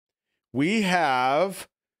we have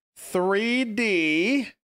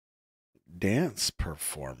 3D dance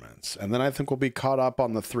performance. And then I think we'll be caught up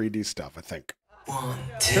on the 3D stuff, I think. 1,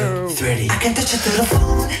 2, 3. I can touch it through the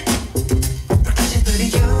phone, percussion through the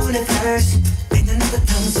universe. Ain't another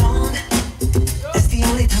time zone. That's the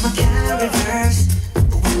only time I can reverse. But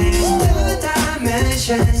when there's 2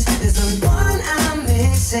 dimensions, there's only one I'm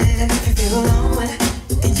missing. If you feel alone,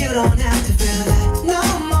 and you don't have to feel that no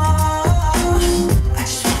more. I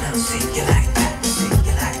just wanna see you like that, see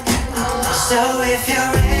you like that. So if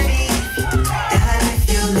you're ready, and if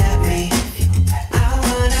you let me, I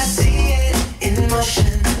wanna see it in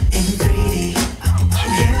motion, in 3D.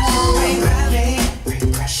 You won't regret me,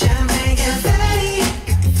 champagne confetti.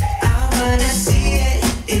 I wanna see it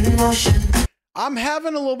in motion. I'm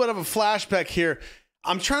having a little bit of a flashback here.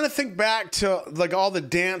 I'm trying to think back to like all the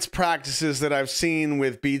dance practices that I've seen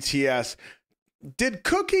with BTS. Did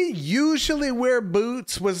Cookie usually wear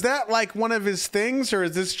boots? Was that like one of his things, or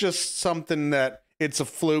is this just something that it's a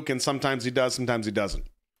fluke and sometimes he does, sometimes he doesn't?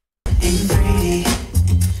 In 3D,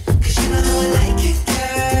 'cause you know I like it, girl.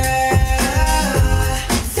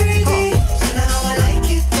 3D, you know I like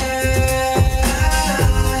it, girl.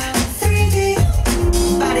 3D,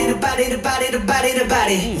 body to body to body to body to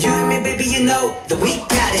body. You and me, baby, you know that we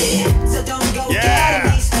got it. So don't go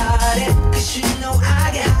getting me started, 'cause you know I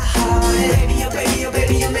get hot-hearted. Baby, oh baby, oh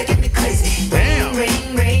baby, you're making me crazy. Damn.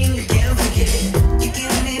 Ring, ring, you can't forget it. You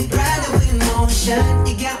give me bright with emotion.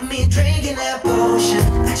 You got me drinking that potion.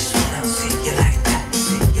 I just wanna see you like that,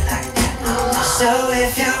 see you like that. So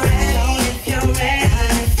if you're ready, if you're ready,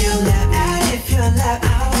 and if you let me, and if you let me,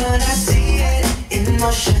 I wanna see it in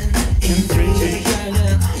motion, in 3D.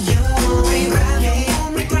 You won't regret me,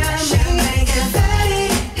 champagne confetti.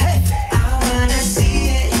 Hey, I wanna see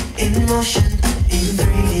it in motion, in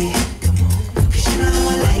 3D. Come on, 'cause you know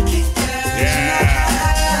I like it, girl. Yeah. You know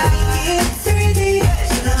I like it, 3D.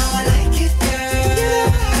 You know I like it, girl. You know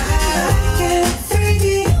I like it, 3D.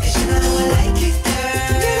 'Cause you know I like it, girl.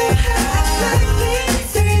 You know I like it,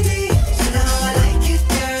 3D. You know I like it,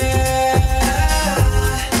 girl.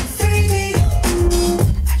 3D.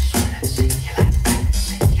 I just wanna see you like that,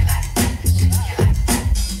 see you like that, see you like that.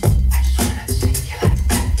 I just wanna see you like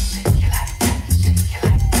that, see you like that, see you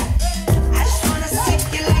like that. I just wanna see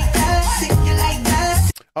you like that, see you like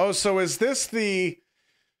that. Oh, so is this the,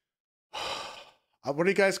 what are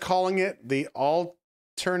you guys calling it? The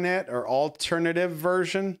alternate or alternative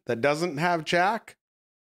version that doesn't have Jack?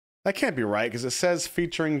 That can't be right because it says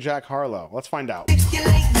featuring Jack Harlow. Let's find out. You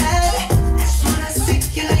like that? I just wanna see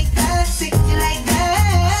you like that, see you like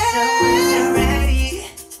that. So when you're ready,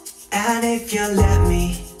 and if you let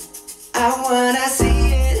me, I wanna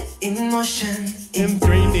see it in motion, in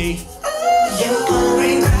 3D. You won't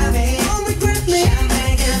regret me,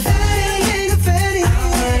 champagne confetti, confetti. I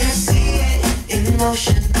wanna see it in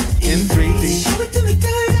motion, in 3D. Show it to me,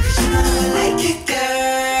 girl. 'Cause you know I like it,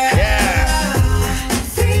 girl. Yeah.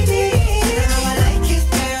 3D, you know I like it,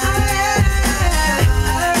 girl.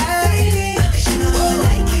 3D, 'cause you know I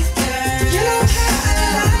like it, girl. You know I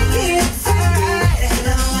like it, alright. You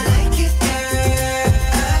know I like it,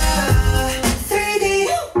 girl. 3D.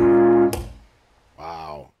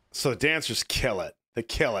 Wow. So the dancers kill it. They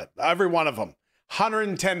kill it. Every one of them.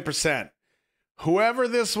 110%. Whoever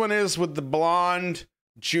this one is with the blonde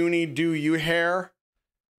Junie do you hair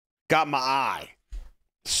got my eye.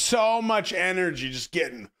 So much energy just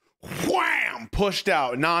getting wham pushed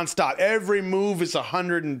out nonstop. Every move is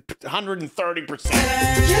 130%.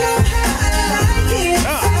 You know how I like it,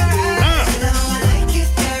 alright. You know I like it,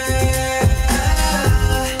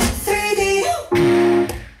 girl. 3D.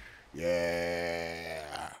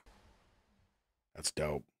 Yeah. That's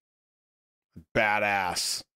dope. Badass.